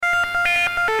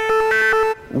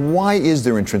Why is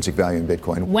there intrinsic value in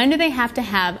Bitcoin? When do they have to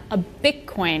have a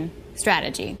Bitcoin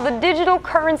strategy? The digital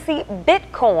currency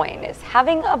Bitcoin is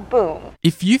having a boom.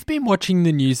 If you've been watching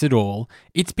the news at all,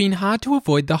 it's been hard to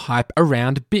avoid the hype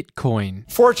around Bitcoin.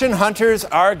 Fortune hunters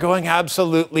are going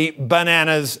absolutely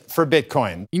bananas for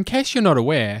Bitcoin. In case you're not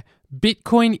aware,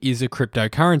 Bitcoin is a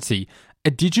cryptocurrency, a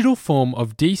digital form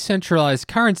of decentralized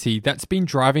currency that's been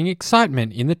driving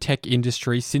excitement in the tech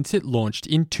industry since it launched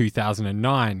in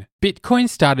 2009. Bitcoin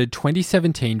started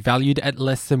 2017 valued at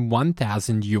less than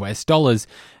 $1,000,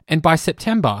 and by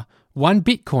September, one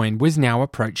Bitcoin was now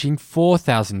approaching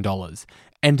 $4,000.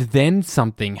 And then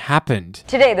something happened.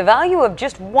 Today, the value of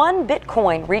just one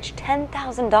Bitcoin reached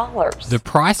 $10,000. The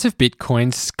price of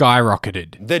Bitcoin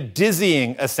skyrocketed. The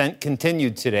dizzying ascent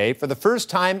continued today. For the first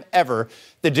time ever,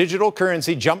 the digital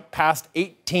currency jumped past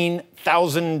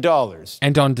 $18,000.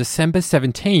 And on December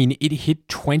 17, it hit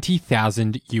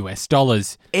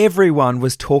 $20,000. Everyone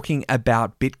was talking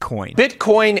about Bitcoin.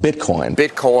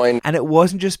 Bitcoin. And it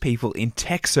wasn't just people in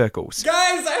tech circles.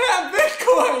 Guys, I have Bitcoin!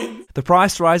 The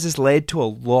price rises led to a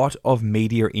lot of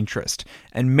media interest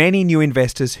and many new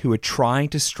investors who were trying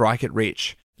to strike it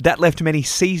rich. That left many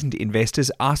seasoned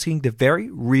investors asking the very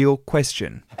real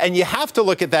question. And you have to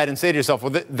look at that and say to yourself,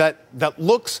 well, that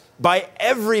looks by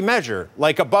every measure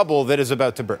like a bubble that is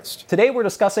about to burst. Today we're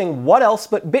discussing what else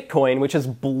but Bitcoin, which has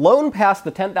blown past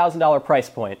the $10,000 price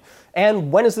point.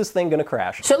 And when is this thing going to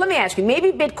crash? So let me ask you,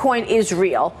 maybe Bitcoin is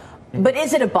real, but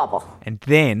is it a bubble? And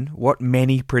then what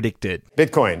many predicted.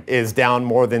 Bitcoin is down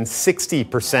more than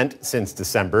 60% since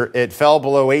December. It fell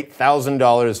below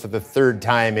 $8,000 for the third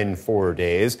time in 4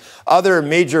 days. Other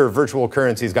major virtual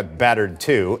currencies got battered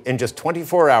too. In just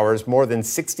 24 hours, more than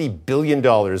 $60 billion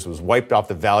was wiped off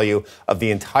the value of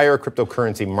the entire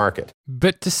cryptocurrency market.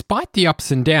 But despite the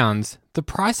ups and downs, the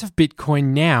price of Bitcoin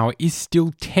now is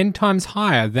still 10 times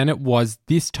higher than it was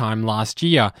this time last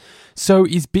year. So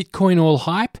is Bitcoin all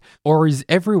hype, or is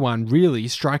everyone really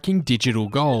striking digital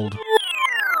gold?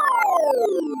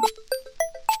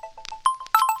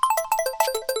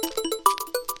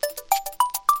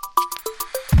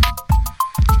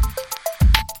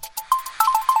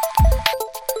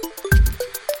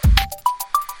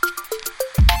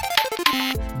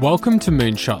 Welcome to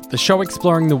Moonshot, the show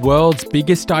exploring the world's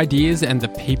biggest ideas and the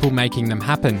people making them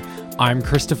happen. I'm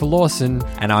Christopher Lawson.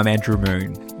 And I'm Andrew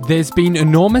Moon. There's been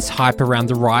enormous hype around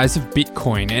the rise of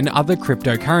Bitcoin and other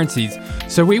cryptocurrencies,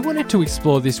 so we wanted to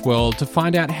explore this world to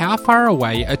find out how far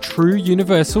away a true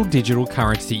universal digital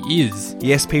currency is.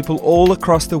 Yes, people all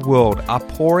across the world are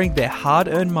pouring their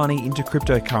hard-earned money into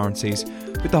cryptocurrencies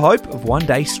with the hope of one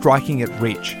day striking it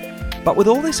rich. But with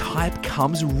all this hype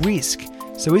comes risk.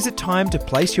 So is it time to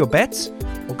place your bets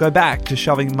or go back to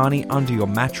shoving money under your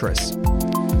mattress?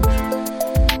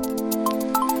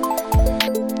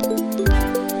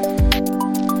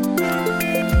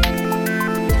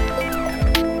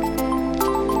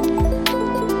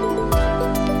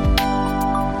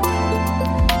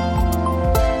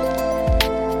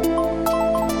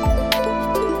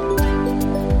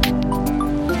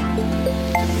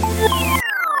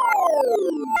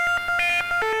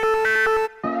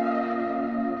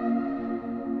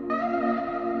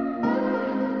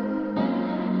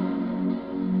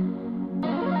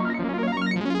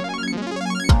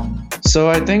 So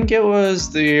I think it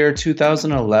was the year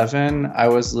 2011. I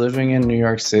was living in New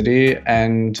York City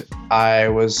and I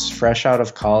was fresh out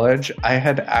of college. I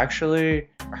had actually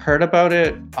heard about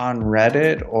it on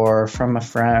Reddit or from a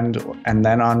friend and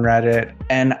then on Reddit.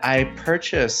 And I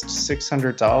purchased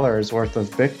 $600 worth of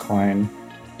Bitcoin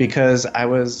because I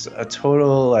was a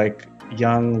total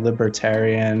young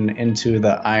libertarian into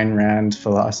the Ayn Rand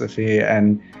philosophy,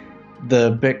 and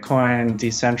the Bitcoin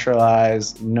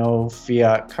decentralized, no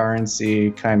fiat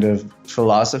currency kind of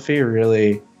philosophy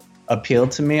really appealed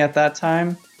to me at that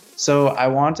time. So I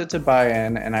wanted to buy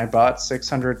in and I bought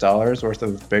 $600 worth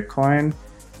of Bitcoin.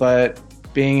 But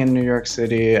being in New York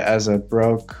City as a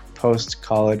broke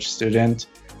post-college student,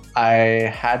 I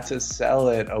had to sell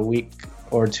it a week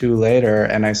or two later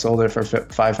and I sold it for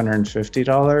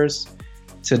 $550.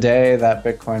 Today, that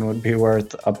Bitcoin would be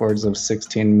worth upwards of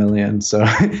 16 million. So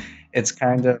it's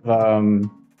kind of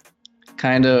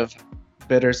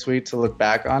bittersweet to look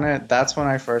back on it. That's when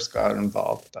I first got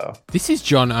involved, though. This is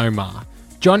John Omar.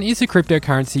 John is a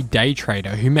cryptocurrency day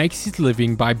trader who makes his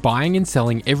living by buying and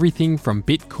selling everything from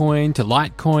Bitcoin to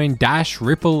Litecoin, Dash,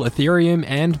 Ripple, Ethereum,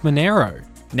 and Monero.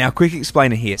 Now, quick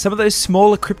explainer here. Some of those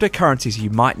smaller cryptocurrencies you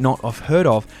might not have heard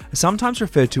of are sometimes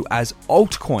referred to as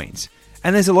altcoins.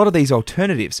 And there's a lot of these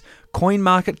alternatives.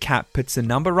 CoinMarketCap puts the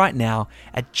number right now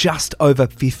at just over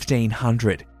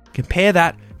 1,500. Compare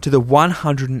that to the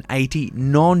 180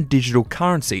 non-digital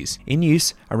currencies in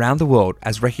use around the world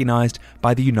as recognised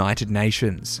by the United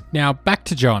Nations. Now back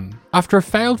to John. After a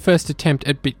failed first attempt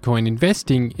at Bitcoin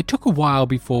investing, it took a while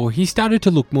before he started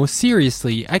to look more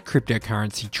seriously at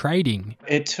cryptocurrency trading.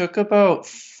 It took about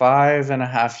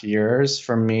 5.5 years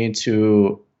for me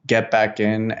to get back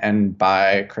in and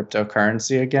buy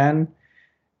cryptocurrency again.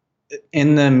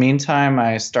 In the meantime,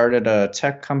 I started a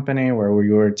tech company where we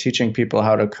were teaching people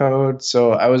how to code.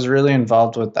 So I was really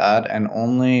involved with that and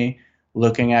only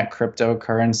looking at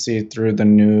cryptocurrency through the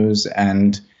news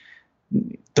and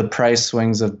the price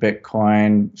swings of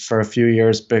Bitcoin. For a few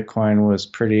years, Bitcoin was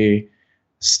pretty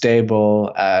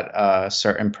stable at a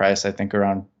certain price, I think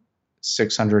around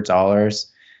 $600.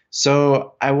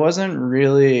 So I wasn't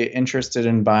really interested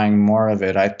in buying more of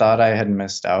it. I thought I had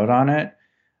missed out on it.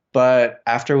 But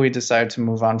after we decided to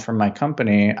move on from my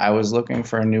company, I was looking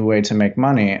for a new way to make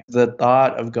money. The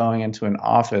thought of going into an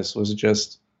office was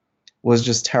just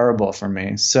terrible for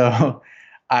me. So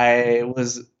I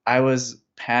was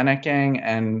panicking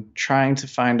and trying to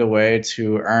find a way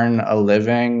to earn a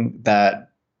living that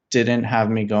didn't have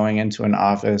me going into an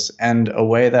office and a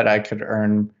way that I could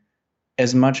earn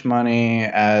as much money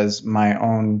as my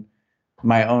own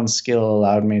skill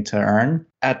allowed me to earn.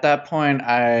 At that point,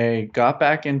 I got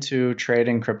back into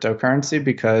trading cryptocurrency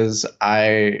because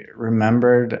I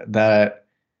remembered that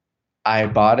I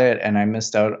bought it and I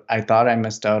missed out. I thought I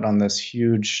missed out on this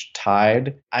huge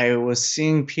tide. I was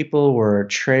seeing people were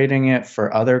trading it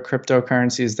for other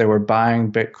cryptocurrencies. They were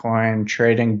buying Bitcoin,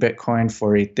 trading Bitcoin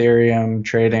for Ethereum,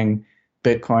 trading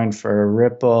Bitcoin for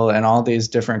Ripple and all these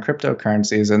different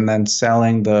cryptocurrencies, and then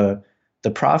selling the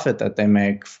profit that they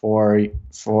make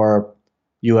for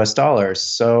US dollars.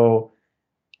 So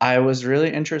I was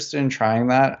really interested in trying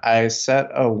that. I set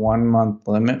a 1-month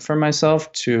limit for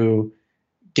myself to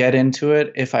get into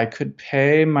it. If I could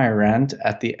pay my rent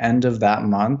at the end of that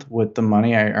month with the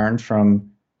money I earned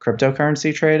from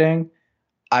cryptocurrency trading,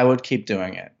 I would keep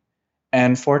doing it.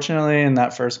 And fortunately, in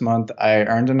that first month, I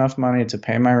earned enough money to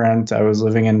pay my rent. I was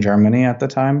living in Germany at the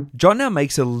time. John now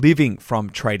makes a living from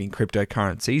trading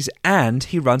cryptocurrencies, and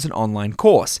he runs an online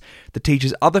course that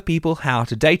teaches other people how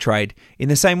to day trade in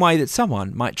the same way that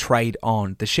someone might trade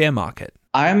on the share market.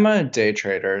 I'm a day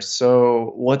trader.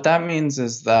 So what that means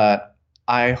is that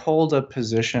I hold a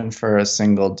position for a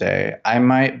single day. I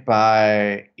might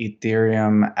buy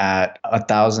Ethereum at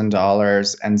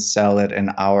 $1,000 and sell it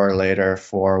an hour later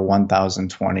for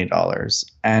 $1,020.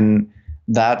 And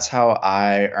that's how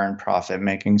I earn profit,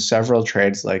 making several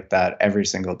trades like that every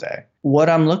single day. What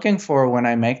I'm looking for when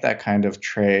I make that kind of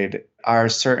trade are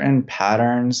certain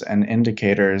patterns and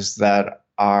indicators that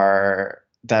are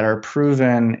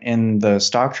proven in the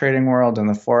stock trading world, in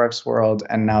the Forex world,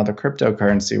 and now the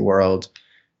cryptocurrency world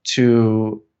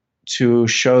to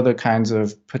show the kinds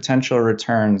of potential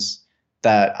returns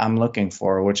that I'm looking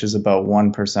for, which is about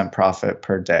 1% profit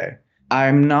per day.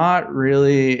 I'm not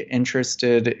really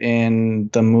interested in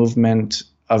the movement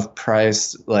of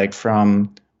price like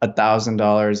from $1,000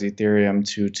 Ethereum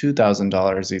to $2,000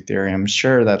 Ethereum.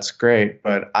 Sure, that's great,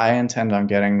 but I intend on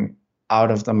getting out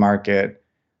of the market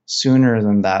sooner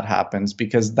than that happens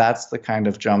because that's the kind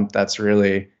of jump that's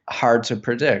really hard to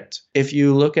predict. If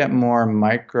you look at more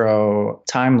micro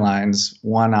timelines,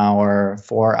 1 hour,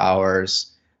 4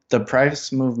 hours, the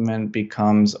price movement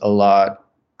becomes a lot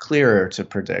clearer to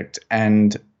predict.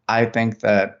 And I think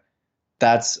that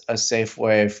that's a safe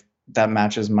way that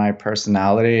matches my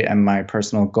personality and my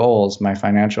personal goals, my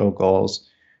financial goals,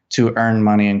 to earn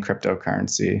money in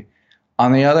cryptocurrency.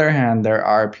 On the other hand, there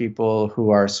are people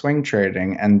who are swing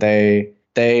trading and they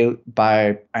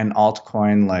buy an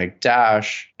altcoin like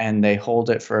Dash and they hold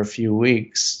it for a few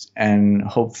weeks and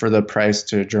hope for the price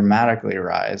to dramatically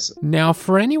rise. Now,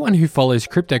 for anyone who follows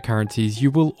cryptocurrencies,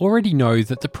 you will already know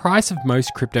that the price of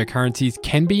most cryptocurrencies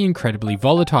can be incredibly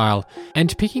volatile,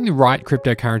 and picking the right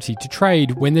cryptocurrency to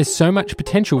trade when there's so much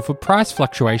potential for price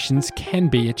fluctuations can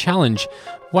be a challenge,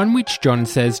 one which John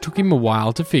says took him a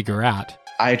while to figure out.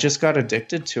 I just got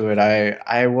addicted to it.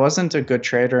 I wasn't a good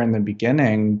trader in the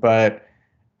beginning, but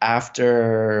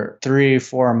after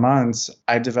 3-4 months,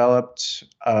 I developed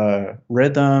a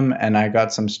rhythm and I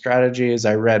got some strategies.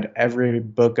 I read every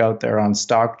book out there on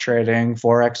stock trading,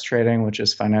 Forex trading, which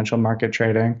is financial market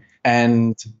trading.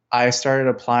 And I started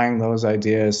applying those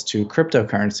ideas to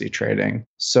cryptocurrency trading.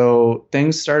 So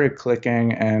things started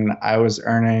clicking and I was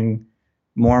earning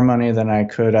more money than I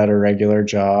could at a regular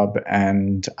job.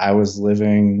 And I was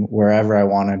living wherever I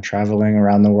wanted, traveling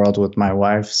around the world with my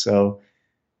wife. So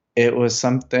it was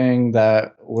something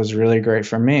that was really great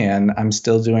for me, and I'm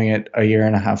still doing it a year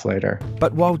and a half later.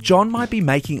 But while John might be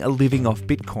making a living off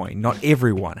Bitcoin, not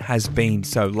everyone has been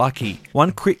so lucky.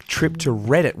 One quick trip to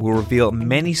Reddit will reveal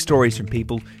many stories from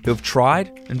people who have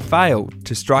tried and failed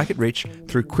to strike it rich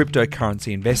through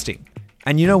cryptocurrency investing.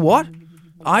 And you know what?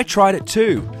 I tried it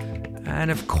too.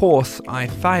 And of course, I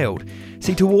failed.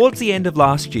 See, towards the end of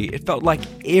last year, it felt like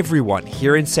everyone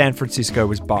here in San Francisco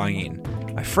was buying in.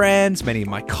 My friends, many of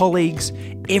my colleagues,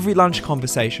 every lunch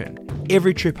conversation,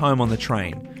 every trip home on the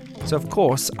train. So of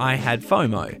course, I had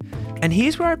FOMO. And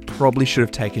here's where I probably should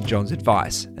have taken John's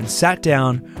advice and sat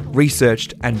down,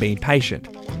 researched, and been patient.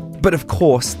 But of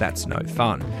course, that's no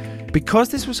fun. Because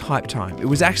this was hype time, it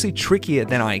was actually trickier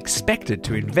than I expected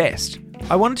to invest.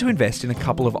 I wanted to invest in a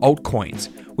couple of altcoins,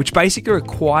 which basically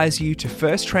requires you to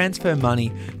first transfer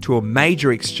money to a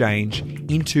major exchange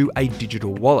into a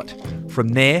digital wallet. From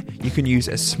there, you can use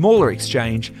a smaller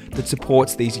exchange that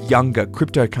supports these younger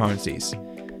cryptocurrencies.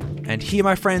 And here,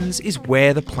 my friends, is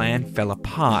where the plan fell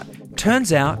apart.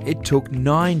 Turns out it took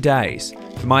 9 days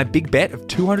for my big bet of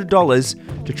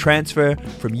 $200 to transfer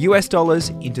from US dollars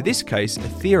into, this case,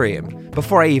 Ethereum,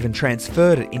 before I even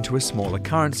transferred it into a smaller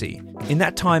currency. In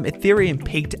that time, Ethereum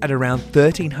peaked at around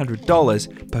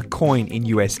 $1,300 per coin in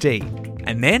USD.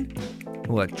 And then,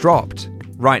 well, it dropped.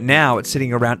 Right now, it's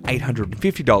sitting around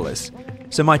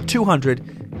 $850. So my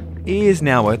 $200 is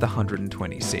now worth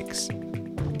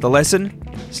 $126. The lesson?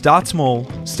 Start small,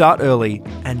 start early,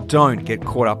 and don't get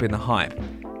caught up in the hype.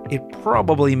 It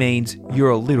probably means you're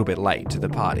a little bit late to the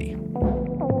party.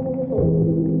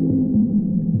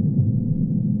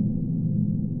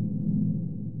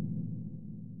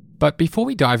 But before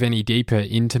we dive any deeper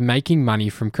into making money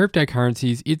from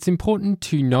cryptocurrencies, it's important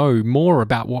to know more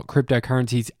about what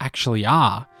cryptocurrencies actually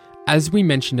are. As we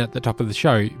mentioned at the top of the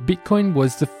show, Bitcoin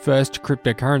was the first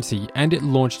cryptocurrency and it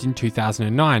launched in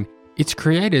 2009. Its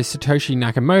creator, Satoshi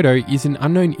Nakamoto, is an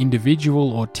unknown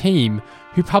individual or team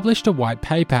who published a white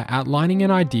paper outlining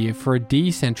an idea for a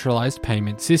decentralized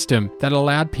payment system that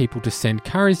allowed people to send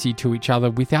currency to each other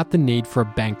without the need for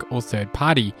a bank or third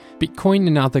party. Bitcoin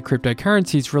and other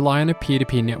cryptocurrencies rely on a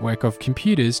peer-to-peer network of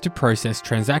computers to process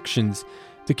transactions.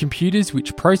 The computers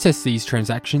which process these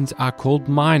transactions are called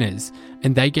miners,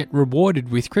 and they get rewarded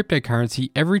with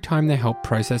cryptocurrency every time they help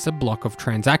process a block of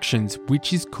transactions,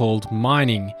 which is called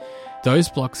mining. Those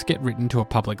blocks get written to a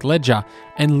public ledger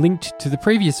and linked to the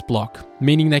previous block,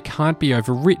 meaning they can't be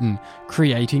overwritten,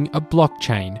 creating a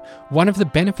blockchain. One of the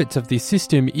benefits of this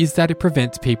system is that it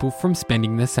prevents people from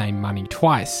spending the same money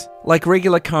twice. Like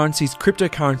regular currencies,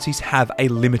 cryptocurrencies have a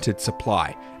limited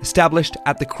supply, established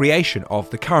at the creation of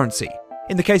the currency.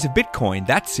 In the case of Bitcoin,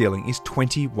 that ceiling is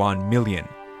 21 million.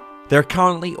 There are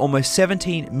currently almost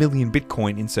 17 million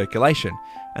Bitcoin in circulation,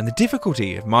 and the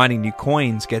difficulty of mining new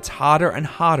coins gets harder and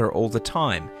harder all the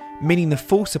time, meaning the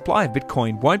full supply of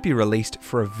Bitcoin won't be released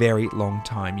for a very long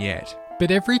time yet.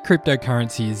 But every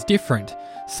cryptocurrency is different.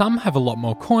 Some have a lot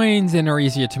more coins and are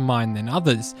easier to mine than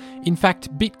others. In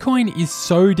fact, Bitcoin is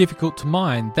so difficult to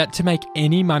mine that to make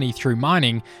any money through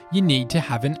mining, you need to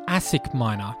have an ASIC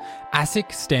miner.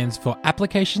 ASIC stands for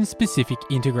Application Specific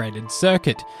Integrated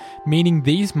Circuit, meaning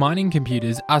these mining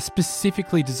computers are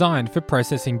specifically designed for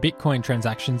processing Bitcoin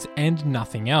transactions and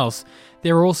nothing else.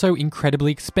 They're also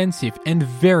incredibly expensive and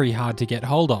very hard to get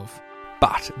hold of.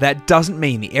 But that doesn't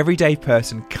mean the everyday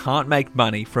person can't make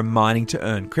money from mining to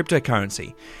earn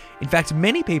cryptocurrency. In fact,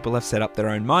 many people have set up their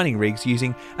own mining rigs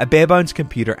using a bare-bones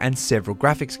computer and several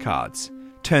graphics cards.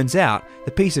 Turns out,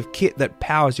 the piece of kit that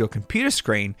powers your computer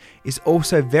screen is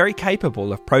also very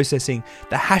capable of processing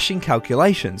the hashing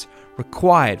calculations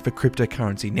required for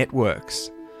cryptocurrency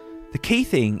networks. The key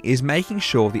thing is making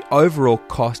sure the overall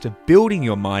cost of building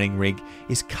your mining rig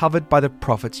is covered by the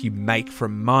profits you make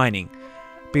from mining.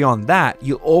 Beyond that,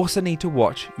 you'll also need to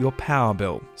watch your power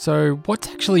bill. So what's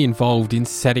actually involved in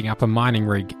setting up a mining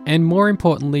rig? And more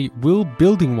importantly, will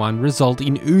building one result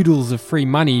in oodles of free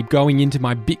money going into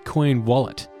my Bitcoin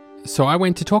wallet? So I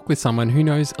went to talk with someone who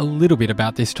knows a little bit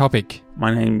about this topic.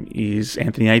 My name is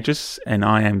Anthony Aegis, and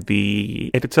I am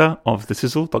the editor of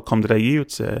thesizzle.com.au.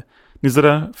 It's a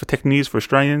newsletter for tech news for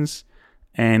Australians.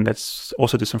 And that's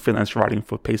also do some freelance writing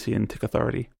for PC and Tech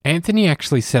Authority. Anthony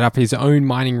actually set up his own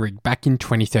mining rig back in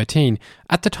 2013.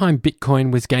 At the time,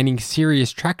 Bitcoin was gaining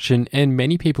serious traction and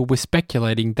many people were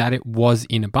speculating that it was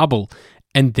in a bubble.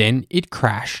 And then it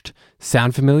crashed.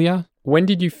 Sound familiar? When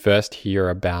did you first hear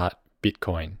about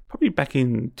Bitcoin? Probably back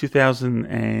in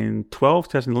 2012,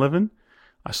 2011.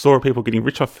 I saw people getting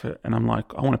rich off it and I'm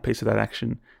like, I want a piece of that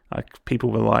action. Like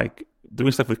people were like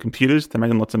doing stuff with computers, they're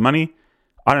making lots of money.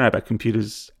 I don't know about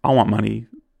computers. I want money.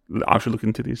 I should look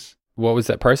into this. What was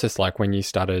that process like when you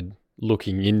started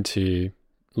looking into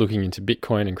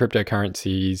Bitcoin and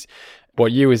cryptocurrencies?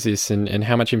 What year was this, and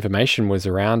how much information was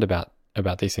around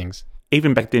about these things?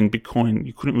 Even back then, Bitcoin,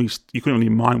 you couldn't really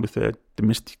mine with a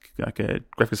domestic, like a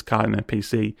graphics card and a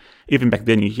PC. Even back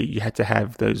then, you had to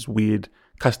have those weird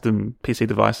custom PC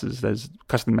devices, those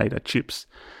custom made chips,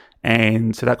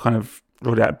 and so that kind of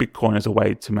ruled out Bitcoin as a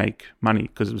way to make money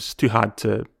because it was too hard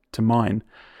to mine.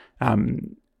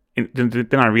 Then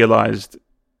I realized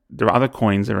there are other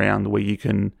coins around where you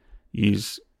can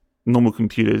use normal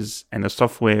computers, and the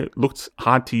software looked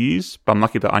hard to use, but I'm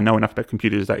lucky that I know enough about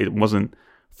computers that it wasn't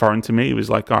foreign to me. It was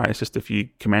like, all right, it's just a few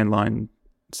command line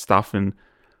stuff, and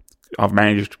I've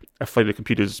managed a fleet of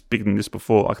computers bigger than this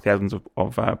before, like thousands of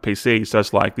PCs. So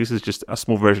it's like, this is just a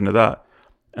small version of that.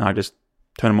 And I just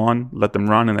turn them on, let them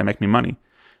run, and they make me money.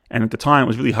 And at the time, it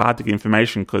was really hard to get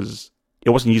information because it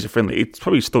wasn't user-friendly. It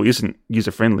probably still isn't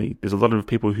user-friendly. There's a lot of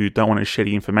people who don't want to share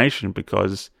the information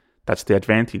because that's the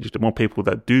advantage. The more people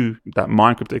that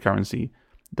mine cryptocurrency,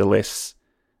 the less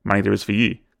money there is for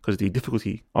you because the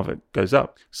difficulty of it goes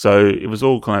up. So it was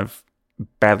all kind of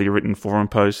badly written forum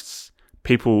posts.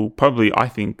 People probably, I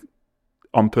think,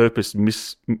 on purpose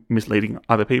misleading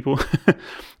other people,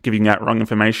 giving out wrong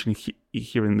information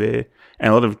here and there,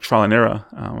 and a lot of trial and error.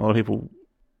 A lot of people,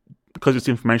 because it's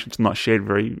information that's not shared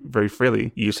very, very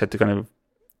freely, you just had to kind of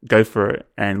go for it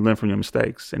and learn from your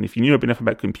mistakes. And if you knew enough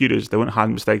about computers, they weren't hard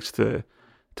mistakes to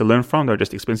learn from. They were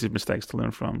just expensive mistakes to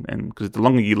learn from. And because the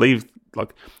longer you leave,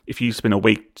 like if you spend a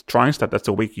week trying stuff, that's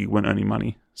a week you weren't earning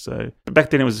money. So, but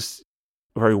back then it was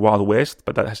a very Wild West,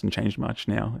 but that hasn't changed much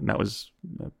now. And that was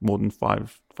more than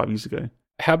five years ago.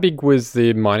 How big was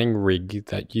the mining rig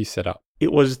that you set up? It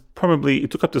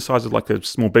took up the size of like a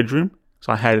small bedroom.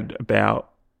 So I had about,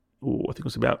 I think it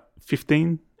was about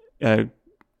 15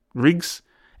 rigs,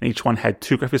 and each one had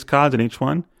 2 graphics cards in each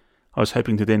one. I was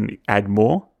hoping to then add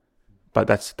more, but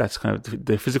that's kind of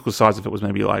the physical size of it was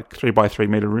maybe like 3 by 3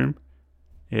 meter room.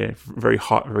 Yeah, very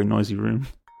hot, very noisy room.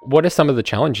 What are some of the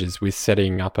challenges with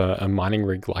setting up a mining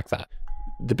rig like that?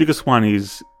 The biggest one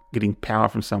is getting power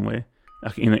from somewhere.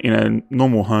 Like in a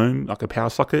normal home, like a power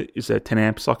socket is a 10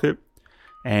 amp socket,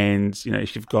 and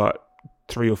if you've got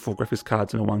 3 or 4 graphics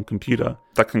cards in one computer,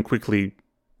 that can quickly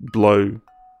blow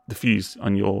the fuse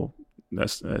on your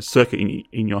circuit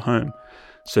in your home.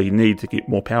 So you need to get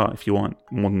more power if you want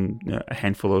more than a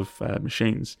handful of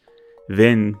machines.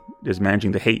 Then there's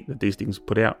managing the heat that these things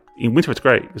put out. In winter, it's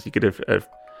great because you get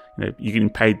you're getting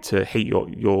paid to heat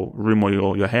your room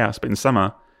or your house. But in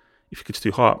summer, if it gets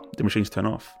too hot, the machines turn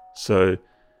off. So,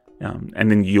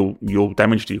 and then you'll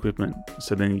damage the equipment.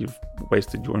 So then you've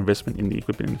wasted your investment in the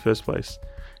equipment in the first place.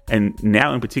 And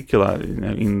now, in particular,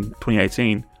 in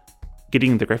 2018,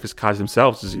 getting the graphics cards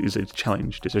themselves is a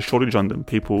challenge. There's a shortage on them.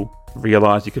 People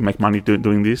realize you can make money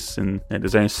doing this, and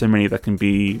there's only so many that can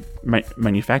be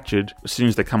manufactured. As soon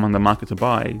as they come on the market to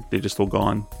buy, they're just all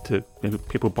gone to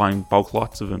people buying bulk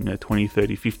lots of them, 20,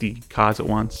 30, 50 cards at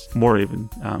once, more even.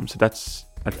 So that's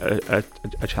a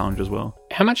challenge as well.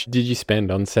 How much did you spend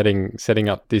on setting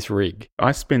up this rig?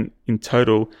 I spent in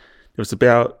total, it was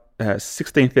about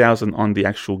 16,000 on the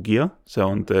actual gear, so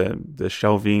on the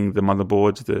shelving, the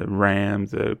motherboards, the RAM,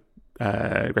 the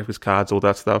graphics cards, all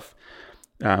that stuff.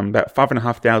 About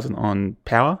 5,500 on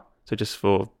power, so just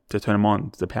to turn them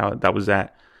on, the power that was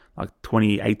at like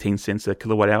 18 cents a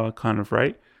kilowatt hour kind of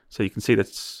rate. So you can see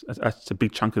that's a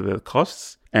big chunk of the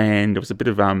costs, and there was a bit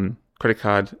of credit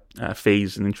card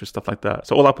fees and interest, stuff like that.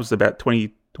 So all up was about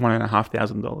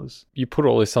 $21,500. You put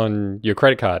all this on your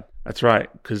credit card? That's right,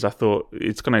 because I thought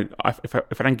it's gonna. If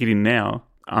I don't get in now,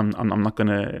 I'm not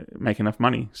gonna make enough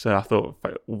money. So I thought,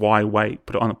 why wait?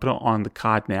 Put it on the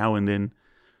card now, and then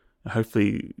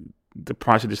hopefully the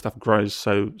price of this stuff grows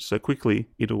so quickly.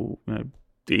 It'll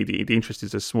the interest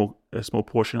is a small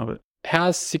portion of it.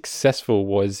 How successful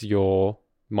was your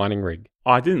mining rig?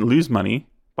 I didn't lose money,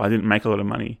 but I didn't make a lot of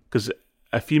money because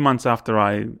a few months after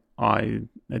I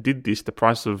did this, the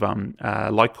price of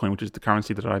Litecoin, which is the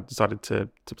currency that I decided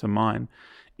to mine,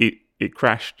 it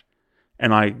crashed,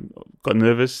 and I got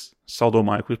nervous, sold all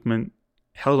my equipment,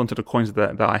 held onto the coins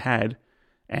that I had,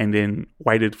 and then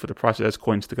waited for the price of those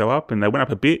coins to go up, and they went up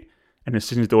a bit. And as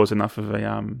soon as there was enough of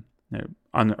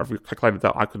I've calculated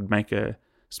that I could make a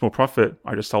small profit,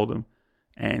 I just sold them.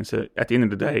 And so at the end of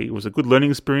the day, it was a good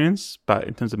learning experience, but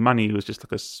in terms of money, it was just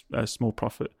like a small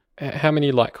profit. How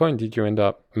many Litecoin did you end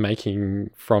up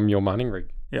making from your mining rig?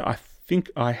 Yeah, I think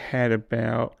I had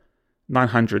about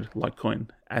 900 Litecoin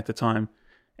at the time.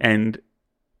 And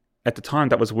at the time,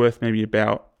 that was worth maybe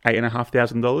about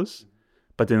 $8,500.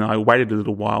 But then I waited a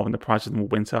little while and the price of them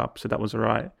went up, so that was all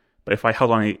right. But if I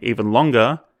held on even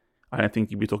longer, I don't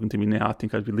think you'd be talking to me now. I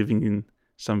think I'd be living in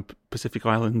some Pacific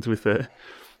island with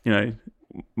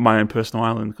my own personal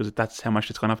island, because that's how much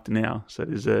it's gone up to now. So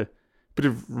there's a bit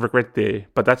of regret there.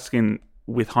 But that's, again,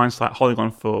 with hindsight, holding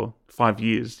on for 5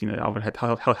 years, I would have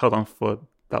held on for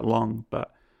that long.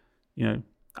 But,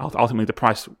 ultimately the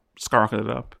price skyrocketed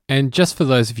up. And just for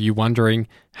those of you wondering,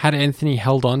 had Anthony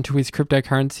held on to his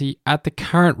cryptocurrency at the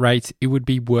current rates, it would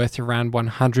be worth around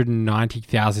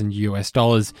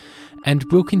 $190,000. And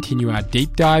we'll continue our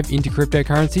deep dive into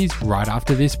cryptocurrencies right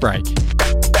after this break.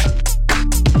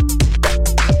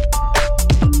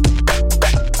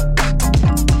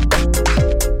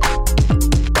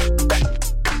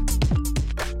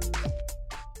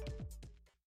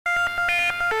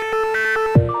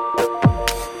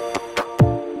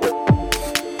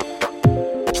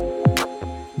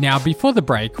 Now, before the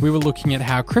break, we were looking at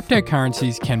how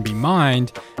cryptocurrencies can be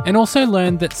mined, and also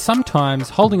learned that sometimes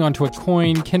holding onto a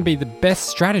coin can be the best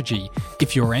strategy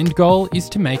if your end goal is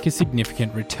to make a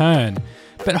significant return.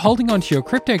 But holding onto your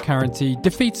cryptocurrency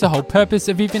defeats the whole purpose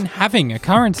of even having a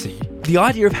currency. The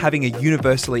idea of having a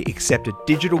universally accepted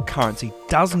digital currency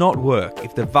does not work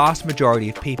if the vast majority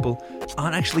of people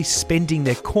aren't actually spending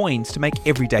their coins to make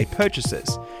everyday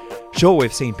purchases. Sure,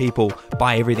 we've seen people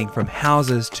buy everything from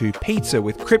houses to pizza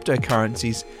with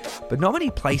cryptocurrencies, but not many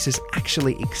places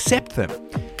actually accept them.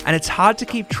 And it's hard to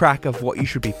keep track of what you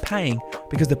should be paying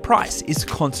because the price is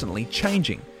constantly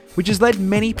changing, which has led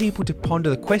many people to ponder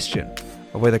the question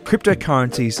of whether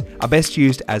cryptocurrencies are best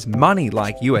used as money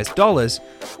like US dollars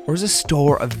or as a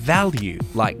store of value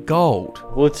like gold.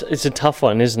 Well, it's a tough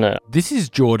one, isn't it? This is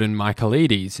Jordan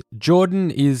Michaelides.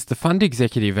 Jordan is the fund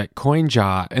executive at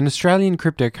CoinJar, an Australian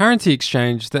cryptocurrency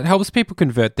exchange that helps people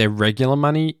convert their regular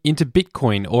money into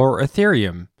Bitcoin or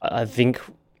Ethereum. I think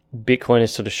Bitcoin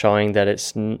is sort of showing that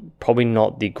it's probably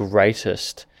not the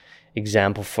greatest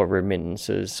example for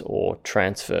remittances or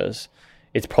transfers.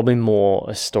 It's probably more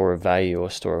a store of value or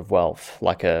store of wealth,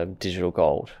 like a digital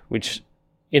gold, which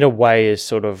in a way is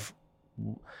sort of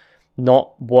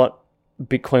not what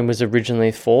Bitcoin was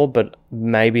originally for, but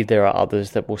maybe there are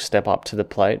others that will step up to the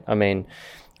plate. I mean,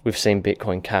 we've seen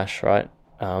Bitcoin Cash, right?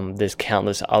 There's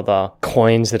countless other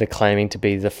coins that are claiming to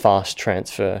be the fast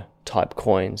transfer type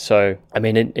coin. So, I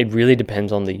mean, it really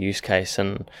depends on the use case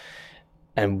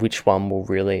and which one will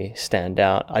really stand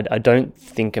out. I don't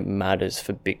think it matters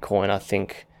for Bitcoin. I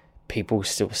think people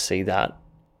still see that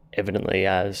evidently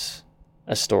as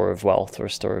a store of wealth or a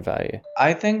store of value.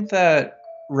 I think that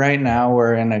right now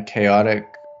we're in a chaotic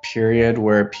period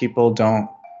where people don't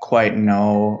quite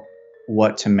know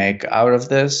what to make out of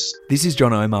this. This is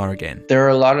John Omar again. There are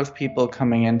a lot of people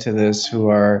coming into this who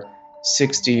are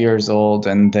 60 years old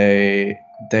and they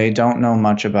don't know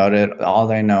much about it. All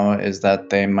they know is that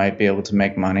they might be able to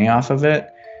make money off of it.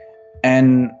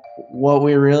 And what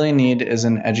we really need is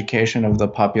an education of the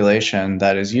population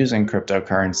that is using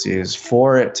cryptocurrencies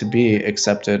for it to be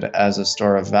accepted as a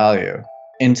store of value.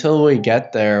 Until we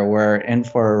get there, we're in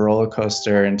for a roller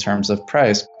coaster in terms of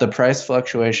price. The price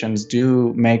fluctuations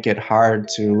do make it hard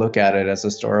to look at it as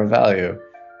a store of value.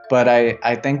 But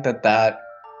I think that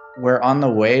we're on the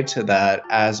way to that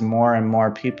as more and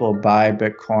more people buy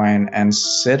Bitcoin and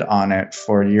sit on it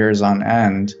for years on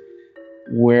end.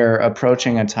 We're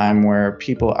approaching a time where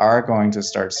people are going to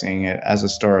start seeing it as a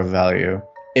store of value.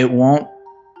 It won't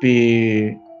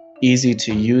be easy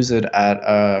to use it at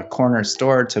a corner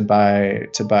store to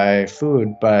buy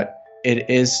food, but it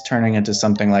is turning into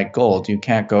something like gold. You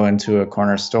can't go into a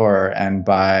corner store and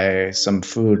buy some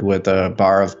food with a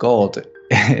bar of gold.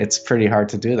 It's pretty hard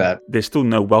to do that. There's still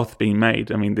no wealth being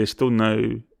made. I mean, there's still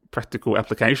no practical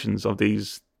applications of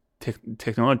these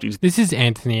technologies. This is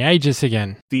Anthony Aegis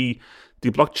again. The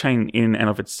blockchain in and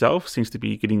of itself seems to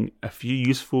be getting a few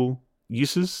useful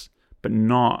uses, but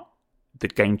not the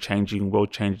game-changing,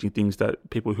 world-changing things that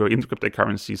people who are into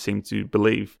cryptocurrency seem to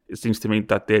believe. It seems to me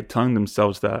that they're telling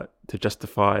themselves that to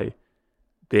justify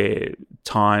their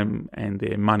time and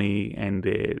their money and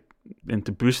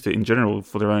to boost it in general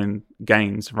for their own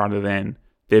gains, rather than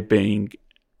there being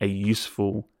a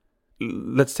useful,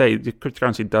 let's say the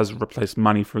cryptocurrency does replace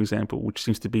money, for example, which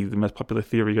seems to be the most popular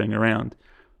theory going around.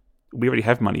 We already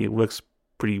have money. It works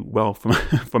pretty well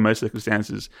for most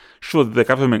circumstances. Sure, the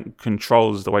government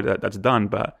controls the way that's done,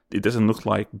 but it doesn't look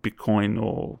like Bitcoin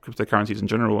or cryptocurrencies in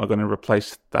general are going to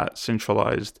replace that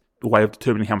centralized way of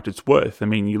determining how much it's worth. I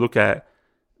mean, you look at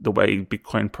the way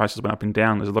Bitcoin prices went up and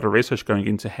down, there's a lot of research going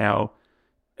into how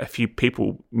a few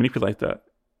people manipulate that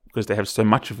because they have so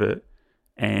much of it.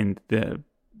 And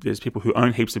there's people who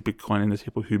own heaps of Bitcoin and there's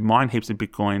people who mine heaps of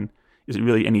Bitcoin. Is it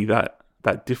really any that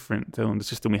different than the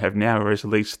system we have now, or at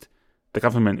least the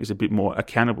government is a bit more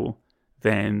accountable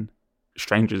than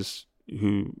strangers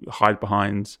who hide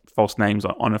behind false names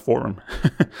on a forum.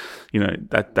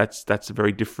 That's a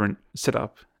very different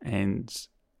setup. And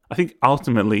I think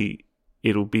ultimately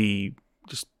it'll be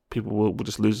just people will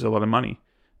just lose a lot of money.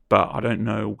 But I don't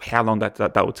know how long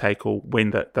that will take or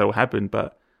when that will happen.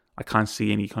 But I can't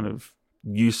see any kind of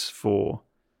use for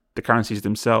the currencies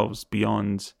themselves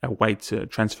beyond a way to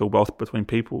transfer wealth between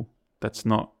people. That's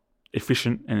not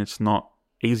efficient, and it's not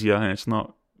easier, and it's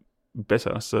not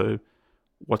better. So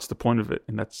what's the point of it?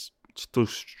 And that's still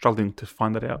struggling to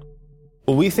find that out.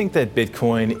 Well, we think that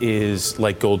Bitcoin is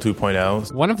like gold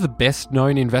 2.0. One of the best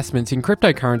known investments in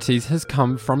cryptocurrencies has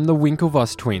come from the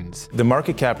Winklevoss twins. The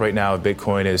market cap right now of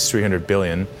Bitcoin is 300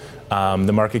 billion.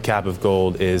 The market cap of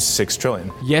gold is 6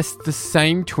 trillion. Yes, the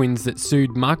same twins that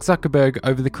sued Mark Zuckerberg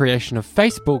over the creation of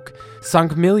Facebook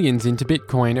sunk millions into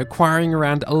Bitcoin, acquiring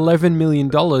around $11 million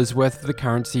worth of the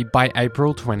currency by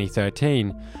April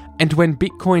 2013. And when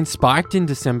Bitcoin spiked in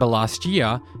December last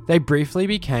year, they briefly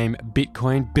became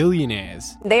Bitcoin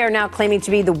billionaires. They are now claiming to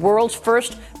be the world's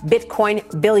first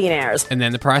Bitcoin billionaires. And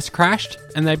then the price crashed,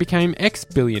 and they became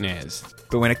ex-billionaires.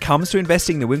 But when it comes to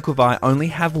investing, the Winklevi only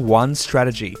have one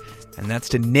strategy, and that's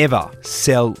to never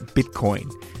sell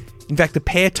Bitcoin. In fact, the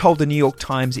pair told the New York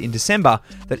Times in December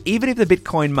that even if the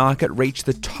Bitcoin market reached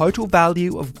the total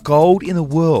value of gold in the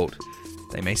world,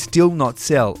 they may still not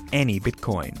sell any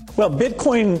Bitcoin. Well,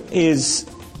 Bitcoin is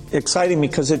exciting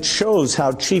because it shows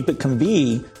how cheap it can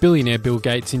be. Billionaire Bill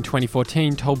Gates in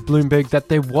 2014 told Bloomberg that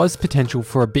there was potential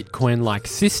for a Bitcoin-like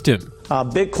system.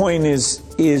 Bitcoin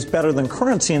is better than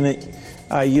currency in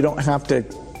that you don't have to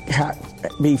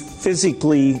be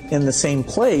physically in the same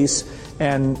place.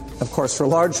 And, of course, for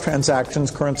large transactions,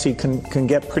 currency can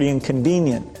get pretty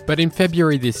inconvenient. But in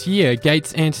February this year,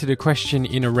 Gates answered a question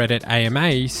in a Reddit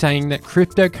AMA saying that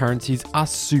cryptocurrencies are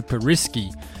super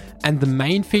risky. And the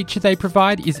main feature they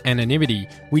provide is anonymity,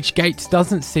 which Gates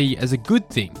doesn't see as a good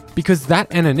thing, because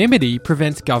that anonymity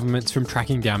prevents governments from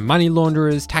tracking down money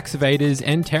launderers, tax evaders,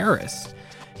 and terrorists.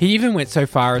 He even went so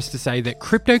far as to say that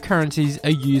cryptocurrencies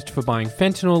are used for buying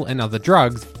fentanyl and other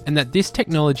drugs, and that this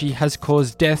technology has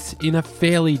caused deaths in a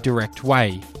fairly direct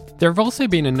way. There have also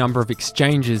been a number of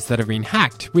exchanges that have been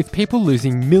hacked, with people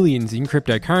losing millions in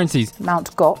cryptocurrencies.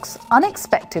 Mt. Gox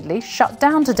unexpectedly shut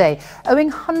down today, owing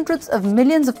hundreds of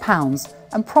millions of pounds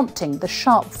and prompting the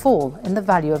sharp fall in the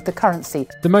value of the currency.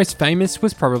 The most famous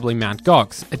was probably Mt.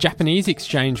 Gox, a Japanese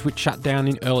exchange which shut down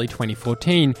in early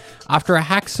 2014 after a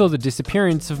hack saw the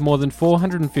disappearance of more than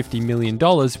 $450 million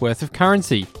worth of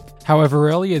currency. However,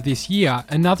 earlier this year,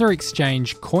 another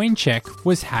exchange, Coincheck,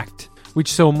 was hacked,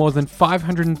 which saw more than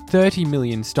 $530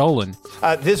 million stolen.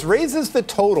 This raises the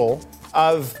total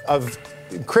of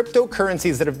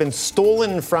cryptocurrencies that have been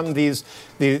stolen from these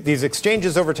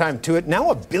exchanges over time to it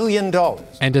now $1 billion.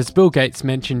 And as Bill Gates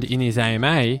mentioned in his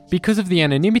AMA, because of the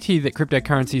anonymity that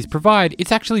cryptocurrencies provide,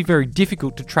 it's actually very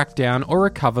difficult to track down or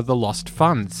recover the lost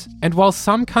funds. And while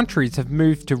some countries have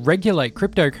moved to regulate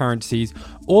cryptocurrencies,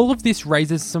 all of this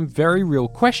raises some very real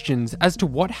questions as to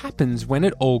what happens when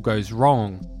it all goes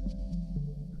wrong.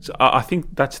 So I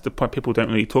think that's the point people don't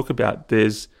really talk about.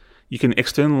 You can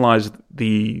externalize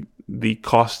the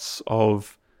costs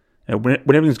of when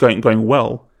everything's going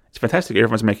well. It's fantastic.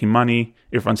 Everyone's making money.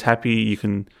 Everyone's happy. You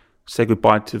can say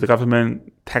goodbye to the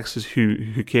government. Taxes.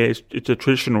 Who cares? It's a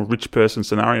traditional rich person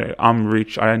scenario. I'm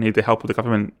rich. I don't need the help of the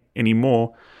government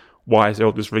anymore. Why is there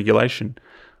all this regulation?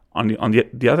 On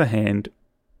the other hand,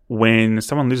 when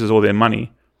someone loses all their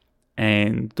money,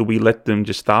 and do we let them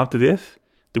just starve to death?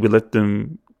 Do we let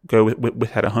them go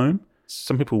without a home?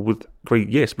 Some people would agree,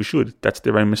 yes, we should. That's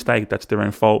their own mistake. That's their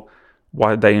own fault.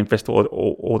 Why did they invest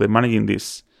all their money in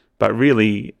this? But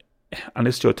really,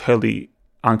 unless you're totally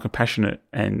uncompassionate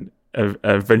and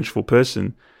a vengeful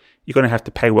person, you're going to have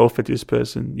to pay welfare to this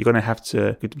person. You're going to have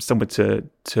to give them somewhere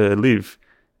to live.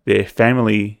 Their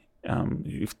family,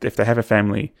 if they have a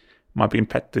family, might be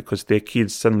impacted because their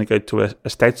kids suddenly go to a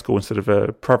state school instead of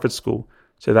a private school.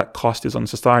 So that cost is on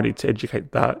society to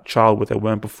educate that child where they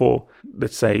weren't before.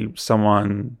 Let's say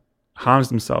someone harms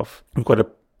themselves. We've got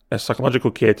a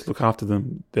psychological care to look after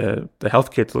them, the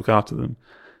health care to look after them.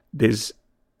 There's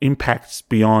impacts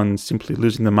beyond simply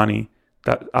losing the money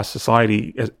that our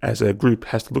society as a group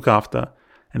has to look after.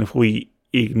 And if we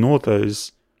ignore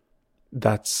those,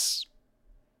 that's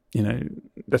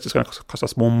just going to cost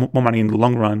us more money in the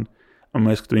long run, and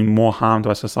we're doing more harm to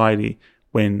our society.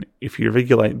 When if you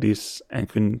regulate this and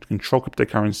can control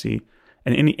cryptocurrency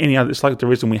and any other, it's like the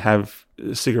reason we have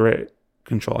cigarette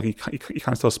control. Like you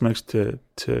can't sell smokes to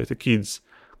kids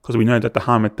because we know that the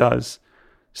harm it does.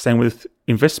 Same with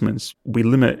investments. We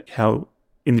limit how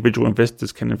individual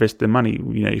investors can invest their money.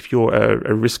 If you're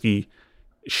a risky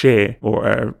share or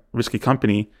a risky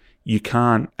company, you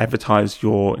can't advertise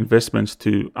your investments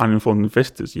to uninformed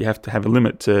investors. You have to have a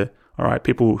limit to, all right,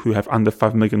 people who have under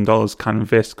 $5 million can't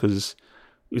invest because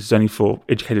it's only for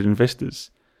educated investors.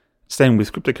 Same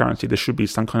with cryptocurrency. There should be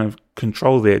some kind of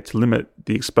control there to limit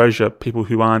the exposure of people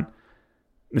who aren't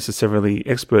necessarily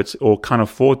experts or can't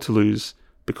afford to lose,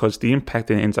 because the impact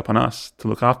then ends up on us to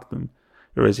look after them.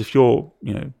 Whereas if you're,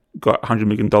 got $100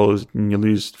 million and you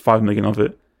lose $5 million of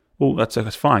it, well, that's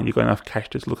fine. You've got enough cash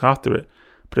to look after it.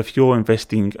 But if you're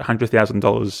investing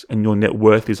 $100,000 and your net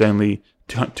worth is only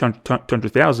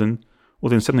 $200,000, well,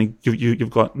 then suddenly you've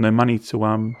got no money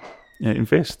to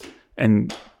invest,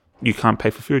 and you can't pay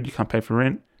for food, you can't pay for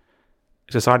rent.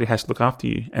 Society has to look after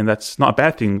you, and that's not a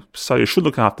bad thing. So you should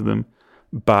look after them,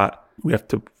 but we have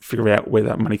to figure out where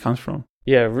that money comes from.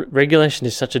 Yeah, regulation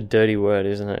is such a dirty word,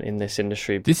 isn't it, in this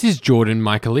industry? This is Jordan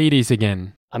Michaelides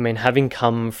again. I mean, having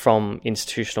come from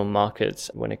institutional markets,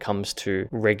 when it comes to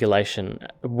regulation,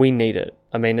 we need it.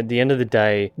 I mean, at the end of the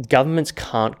day, governments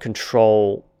can't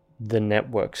control the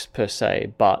networks per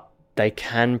se, but they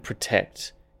can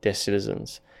protect their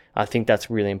citizens. I think that's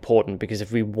really important, because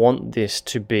if we want this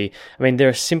to be, I mean, there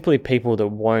are simply people that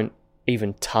won't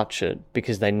even touch it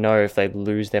because they know if they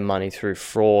lose their money through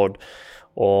fraud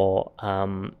or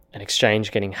an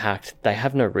exchange getting hacked, they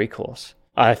have no recourse.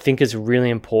 I think it's really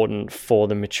important for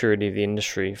the maturity of the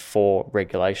industry for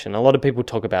regulation. A lot of people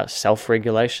talk about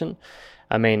self-regulation.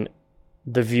 I mean,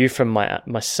 the view from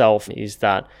myself is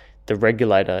that the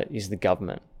regulator is the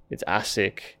government. It's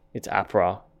ASIC, it's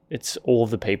APRA, it's all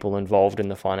the people involved in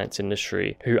the finance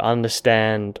industry who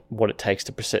understand what it takes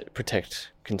to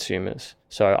protect consumers.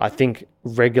 So I think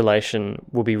regulation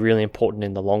will be really important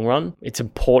in the long run. It's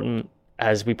important,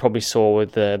 as we probably saw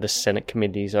with the Senate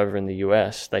committees over in the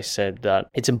US. They said that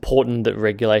it's important that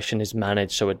regulation is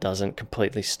managed so it doesn't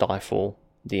completely stifle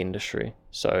the industry.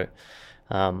 So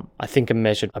I think a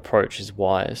measured approach is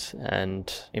wise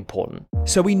and important.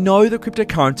 So we know that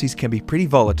cryptocurrencies can be pretty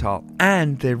volatile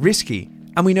and they're risky.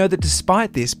 And we know that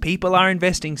despite this, people are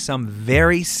investing some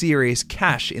very serious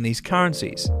cash in these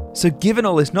currencies. So given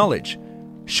all this knowledge,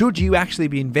 should you actually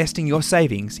be investing your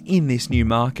savings in this new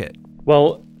market?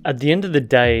 Well, at the end of the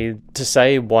day, to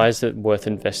say why is it worth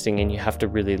investing in, you have to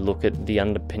really look at the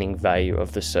underpinning value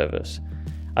of the service.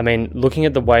 I mean, looking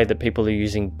at the way that people are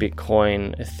using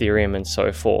Bitcoin, Ethereum, and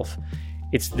so forth,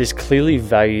 there's clearly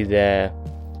value there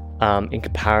in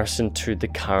comparison to the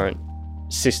current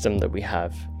system that we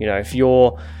have. If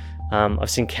you're, I've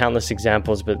seen countless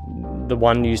examples, but the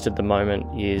one used at the moment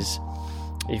is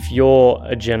if you're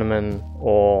a gentleman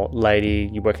or lady,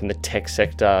 you work in the tech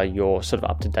sector, you're sort of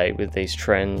up to date with these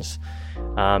trends,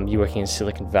 you're working in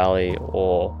Silicon Valley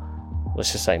or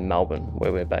let's just say Melbourne,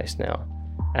 where we're based now,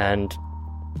 and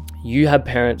you have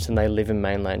parents and they live in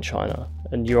mainland China,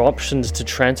 and your options to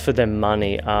transfer their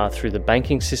money are through the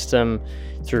banking system,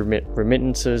 through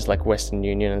remittances like Western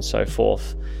Union and so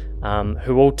forth,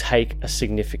 who will take a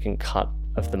significant cut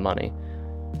of the money.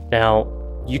 Now,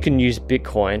 you can use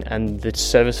Bitcoin and the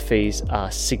service fees are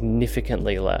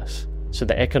significantly less. So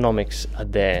the economics are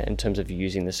there in terms of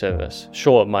using the service.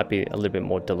 Sure, it might be a little bit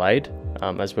more delayed,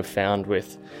 as we've found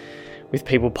with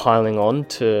people piling on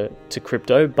to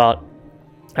crypto, but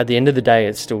at the end of the day,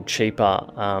 it's still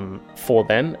cheaper for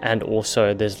them, and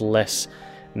also there's less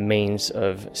means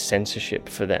of censorship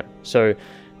for them. So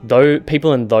though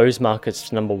people in those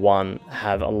markets, number one,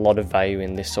 have a lot of value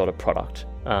in this sort of product.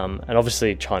 And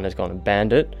obviously China's gone and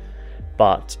banned it,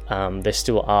 but there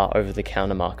still are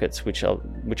over-the-counter markets which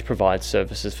provide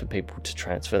services for people to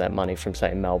transfer that money from,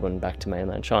 say, Melbourne back to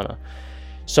mainland China.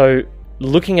 So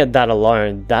looking at that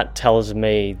alone, that tells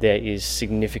me there is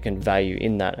significant value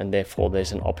in that, and therefore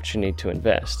there's an opportunity to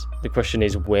invest. The question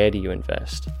is, where do you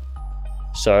invest?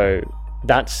 So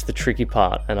that's the tricky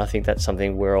part, and I think that's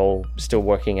something we're all still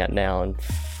working at now. And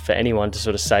for anyone to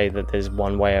sort of say that there's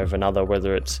one way over another,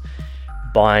 whether it's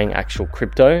buying actual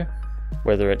crypto,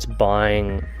 whether it's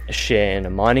buying a share in a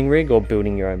mining rig or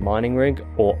building your own mining rig,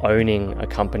 or owning a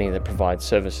company that provides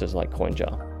services like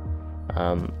CoinJar,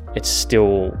 it's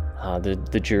still,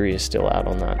 the jury is still out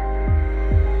on that.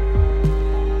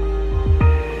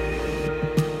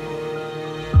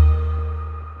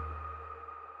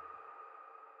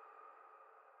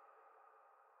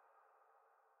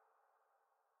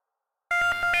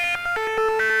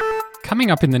 Coming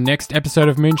up in the next episode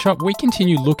of Moonshot, we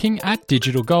continue looking at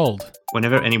digital gold.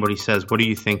 Whenever anybody says, what do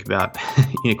you think about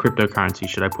cryptocurrency?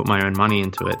 Should I put my own money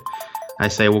into it? I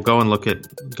say, well, go and look at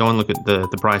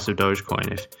the price of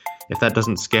Dogecoin. If that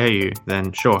doesn't scare you,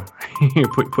 then sure,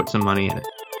 put some money in it.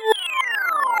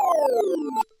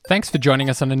 Thanks for joining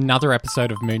us on another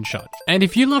episode of Moonshot. And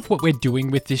if you love what we're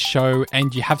doing with this show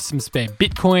and you have some spare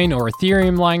Bitcoin or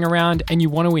Ethereum lying around and you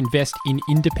want to invest in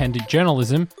independent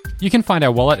journalism, you can find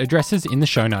our wallet addresses in the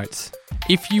show notes.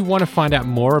 If you want to find out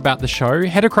more about the show,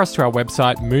 head across to our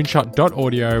website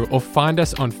moonshot.audio or find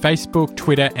us on Facebook,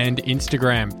 Twitter and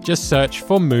Instagram. Just search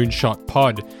for Moonshot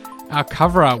Pod. Our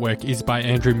cover artwork is by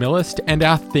Andrew Millist and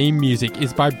our theme music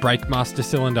is by Breakmaster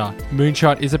Cylinder.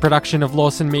 Moonshot is a production of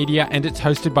Lawson Media and it's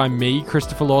hosted by me,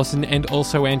 Christopher Lawson, and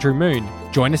also Andrew Moon.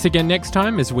 Join us again next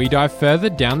time as we dive further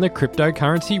down the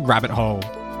cryptocurrency rabbit hole.